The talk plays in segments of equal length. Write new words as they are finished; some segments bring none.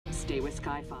stay with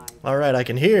Sky 5. All right, I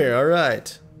can hear. All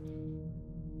right.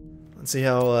 Let's see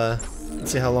how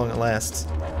long it lasts.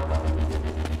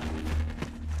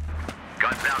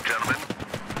 Guns out, gentlemen.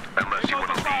 Unless you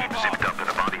want to leave zipped up in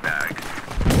a body bag.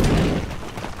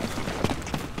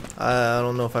 I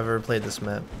don't know if I've ever played this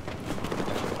map.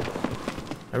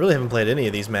 I really haven't played any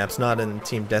of these maps, not in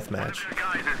Team Deathmatch.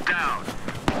 Guys is down.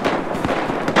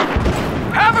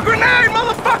 Have a grenade,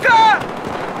 motherfucker!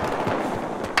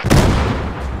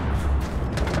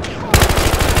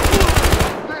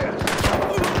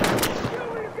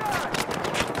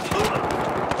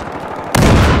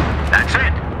 That's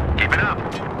it. Keep it up.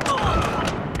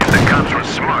 If the cops were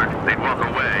smart, they'd walk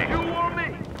away. You or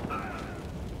me?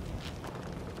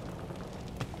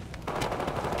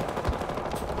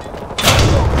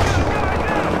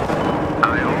 I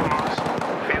almost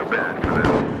feel bad for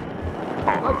them.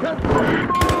 Almost.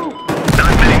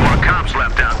 Not many more cops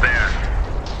left out there.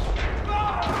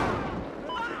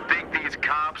 Think these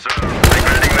cops are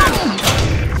regretting this?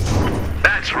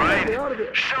 That's right.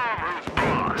 Show them who's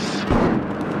boss.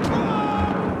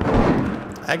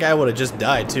 That guy would have just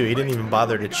died too. He didn't even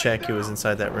bother to check who was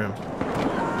inside that room.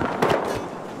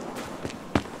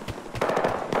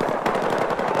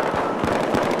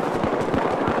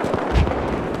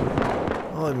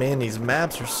 Oh man, these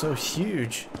maps are so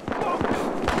huge.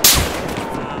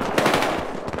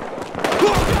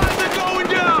 Guys are going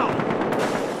down!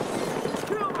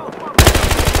 Throwing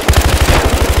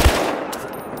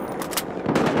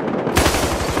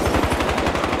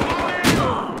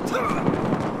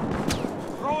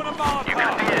a Molotov! You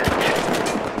got the edge.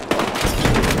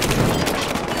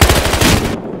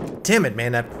 Damn it,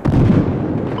 man, that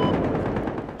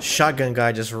shotgun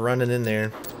guy just running in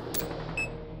there.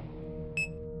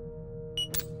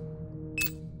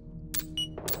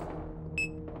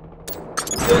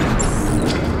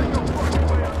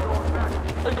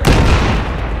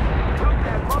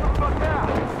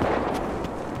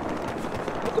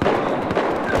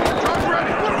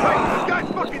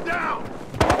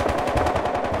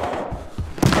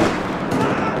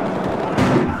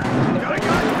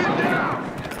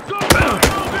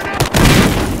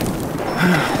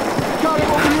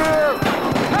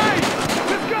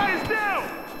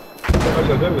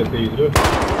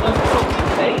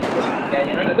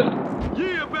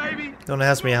 Yeah, baby! Don't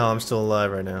ask me how I'm still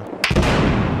alive right now.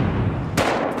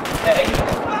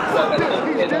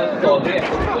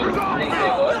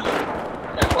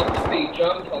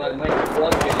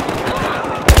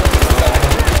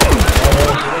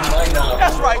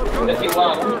 That's right!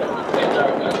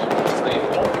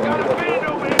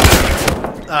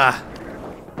 Ah,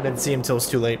 I didn't see him till it's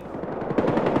too late.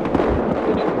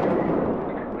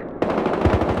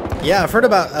 Yeah, I've heard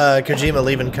about Kojima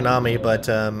leaving Konami, but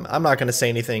I'm not going to say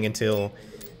anything until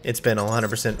it's been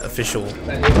 100% official.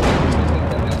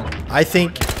 I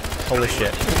think, holy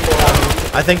shit,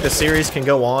 I think the series can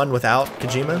go on without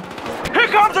Kojima. Here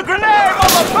comes a grenade,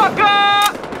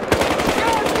 motherfucker!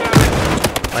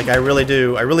 Like, I really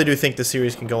do think the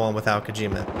series can go on without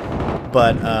Kojima.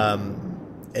 But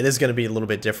it is going to be a little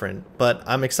bit different. But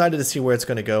I'm excited to see where it's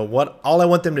going to go. All I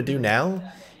want them to do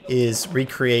now is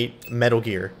recreate Metal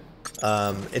Gear.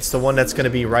 It's the one that's going to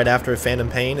be right after Phantom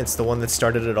Pain. It's the one that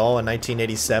started it all in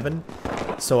 1987.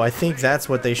 So I think that's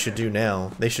what they should do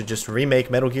now. They should just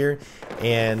remake Metal Gear,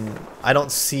 and I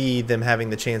don't see them having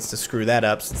the chance to screw that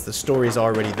up since the story's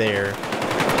already there.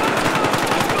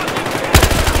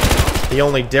 The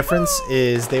only difference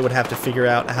is they would have to figure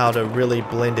out how to really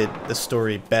blend the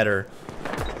story better,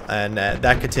 and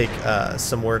that could take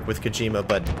some work with Kojima,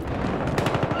 but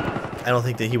I don't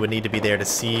think that he would need to be there to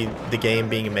see the game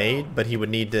being made, but he would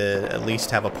need to at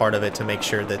least have a part of it to make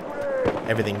sure that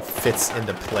everything fits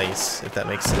into place, if that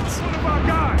makes sense.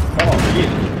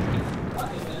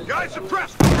 Guys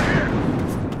suppressed over here!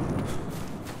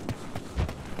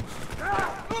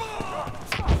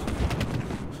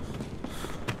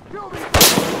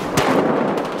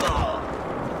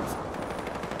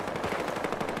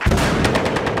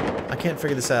 I can't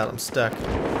figure this out. I'm stuck.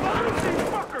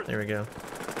 There we go.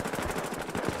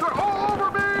 They're all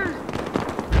over me!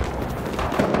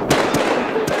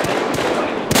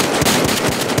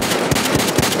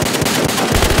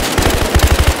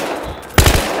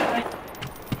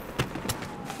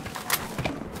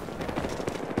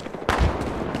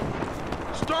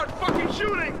 Start fucking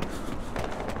shooting!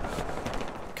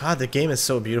 God, the game is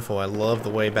so beautiful. I love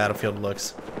the way Battlefield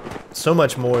looks. So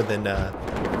much more than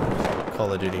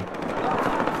Call of Duty.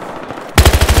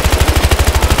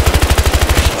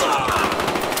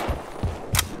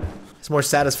 It's more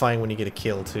satisfying when you get a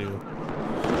kill, too.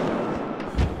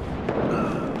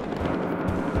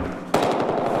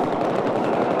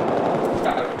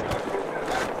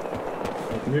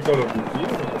 mieux Call of Duty, mais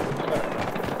ça peut se faire.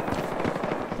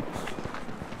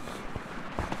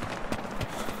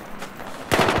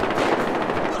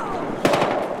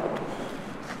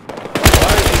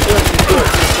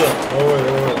 C'est ça. Ah ouais.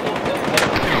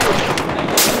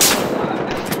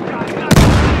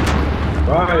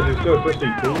 Ouais, c'est ça,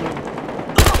 c'est cool.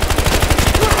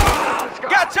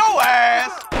 Got your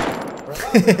ass!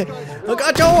 Look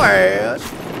at your ass!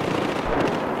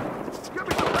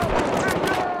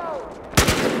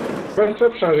 Fais ça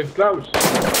pour changer de classe.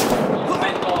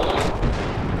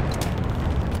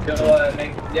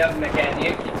 Dev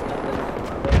mécanique.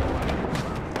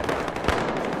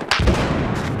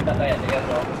 Ça va être très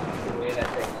long pour trouver la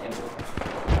section.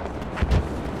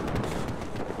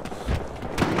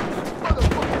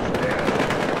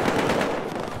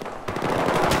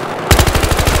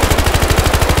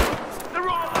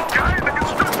 Guy in the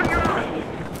construction yard!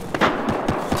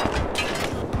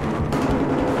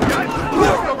 Guys,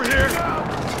 look over here!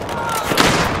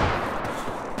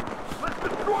 Let's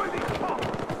destroy these pumps!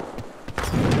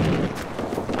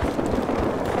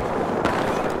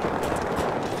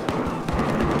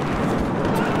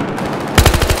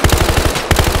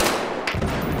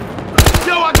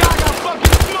 Yo, I got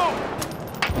fucking smoke!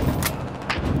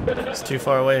 It's too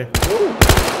far away.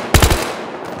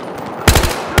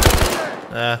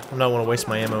 I don't want to waste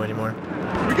my ammo anymore.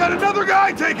 We got another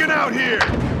guy taken out here!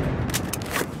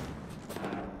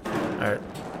 Alright.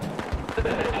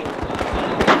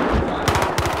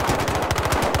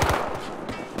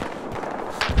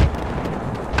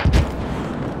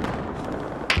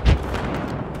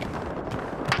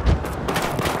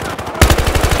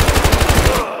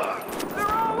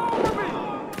 They're all over me!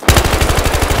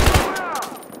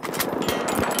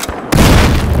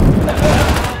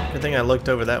 Good thing I looked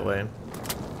over that way.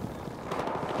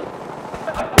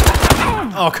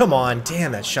 Oh, come on.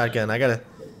 Damn that shotgun. I gotta...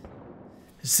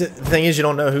 The thing is, you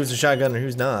don't know who's a shotgun and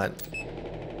who's not.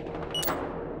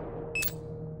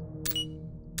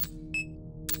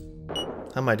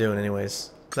 How am I doing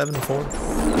anyways? 11-4?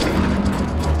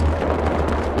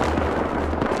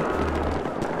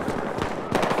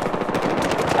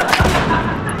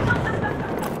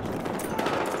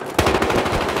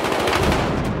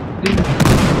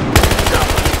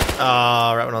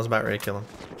 Ah, right when I was about ready to kill him.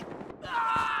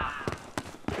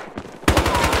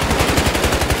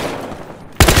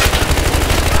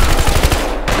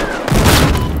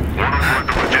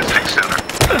 Logistics center.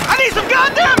 I need some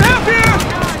goddamn help here!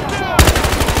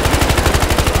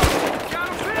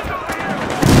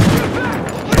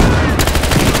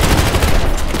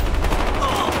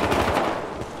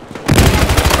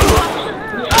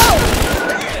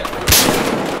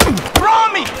 Throw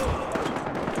me!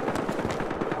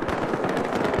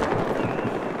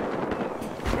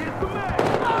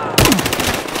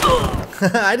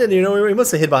 I didn't even know. We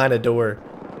must have hid behind a door.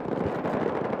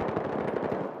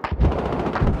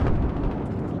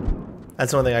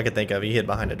 That's the only thing I could think of. He hid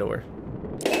behind a door.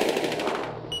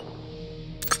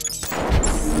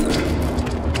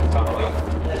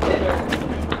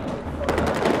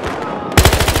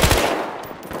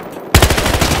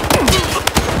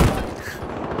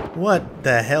 What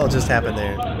the hell just happened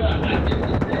there?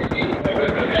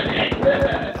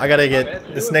 I gotta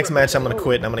get... This next match I'm gonna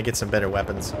quit and I'm gonna get some better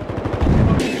weapons.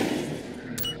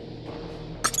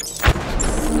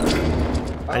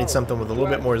 I need something with a little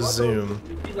bit more zoom.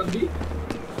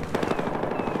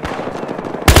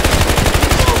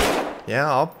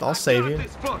 Yeah, I'll save you. Here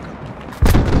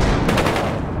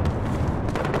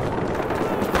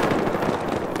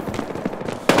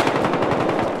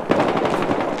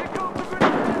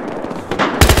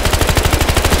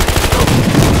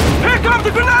comes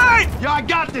the grenade! Yeah, I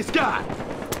got this guy!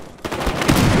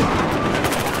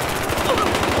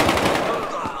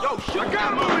 Yo, shit, I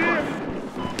got him over here!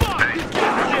 Fuck! Hey,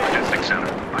 logistics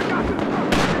center. I got this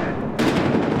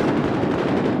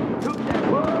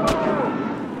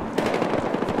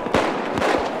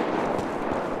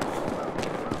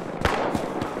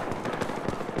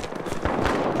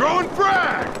Throwing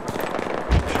frag!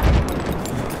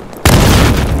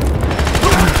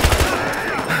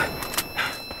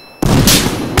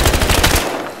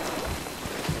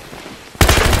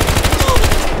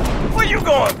 Where you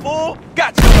going, fool?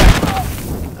 Got you back.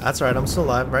 That's right, I'm still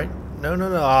alive, right? No.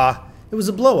 Ah, it was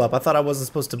a blow up. I thought I wasn't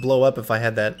supposed to blow up if I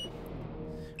had that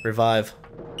revive.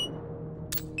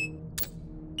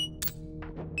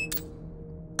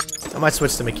 I might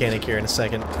switch to mechanic here in a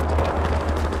second.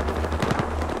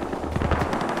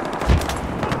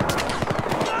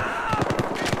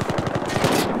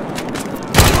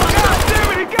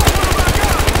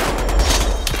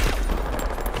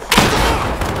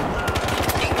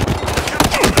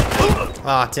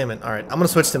 Ah, damn it. Alright, I'm gonna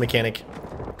switch to mechanic.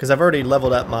 Because I've already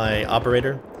leveled up my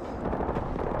operator.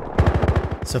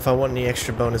 So if I want any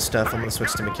extra bonus stuff, I'm gonna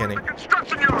switch to mechanic.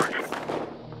 Construction yard.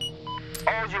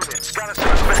 All units, got a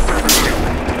suspect over here.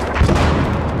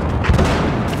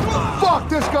 Fuck,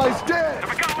 this guy's dead!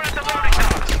 We got one at the loading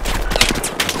docks.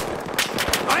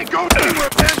 I ain't going anywhere,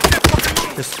 man.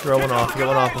 Just throw one off. Get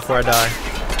one off before I die.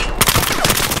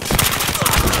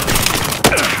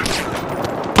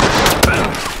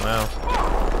 Wow.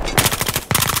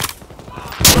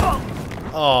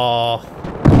 Oh.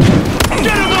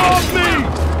 Get him off me!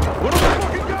 One of the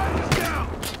fucking guys is down!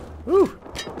 Woo.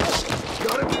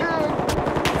 Got him pinned!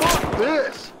 Fuck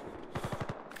this!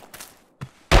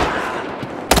 I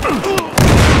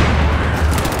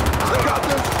got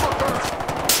this fucker!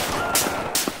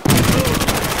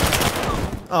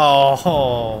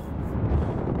 Oh.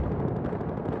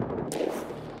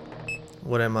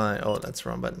 What am I? Oh, that's the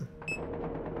wrong button.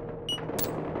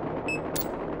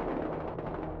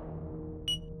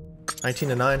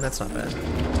 $19-9, that's not bad.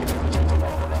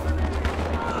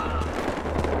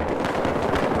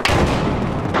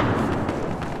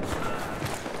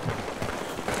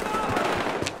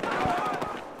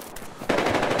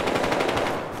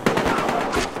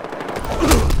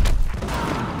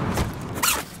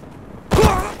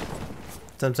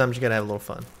 Sometimes you gotta have a little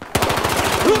fun.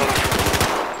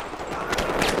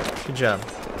 Good job.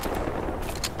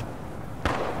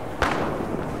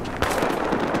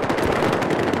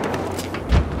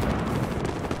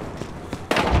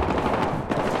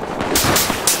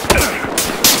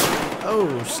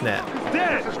 Oh, snap.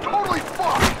 This is totally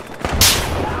fucked!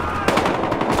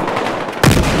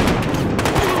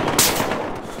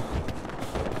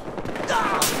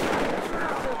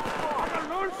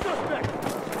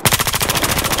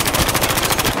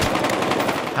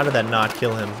 How did that not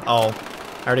kill him? Oh,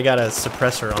 I already got a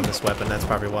suppressor on this weapon, that's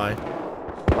probably why.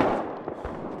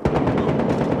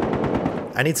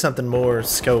 I need something more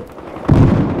scope.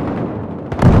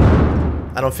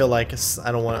 I don't feel like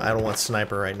I don't want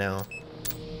sniper right now.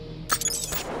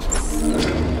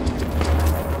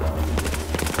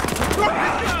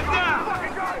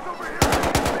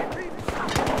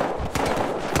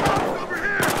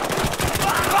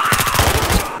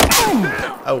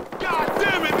 Oh. God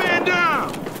damn it, man down!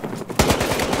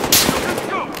 Let's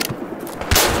go!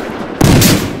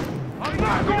 I'm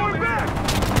not going back!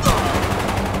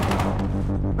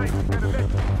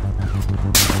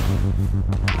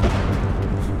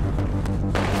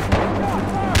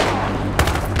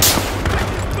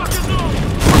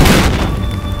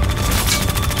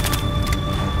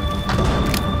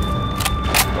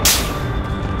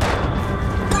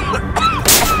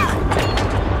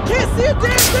 Can't see a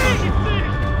damn thing!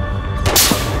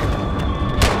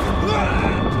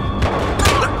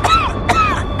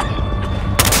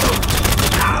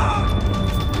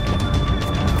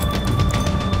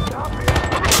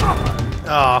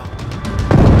 Oh.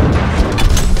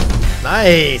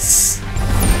 Nice!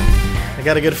 I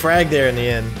got a good frag there in the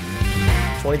end.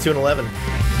 22 and 11.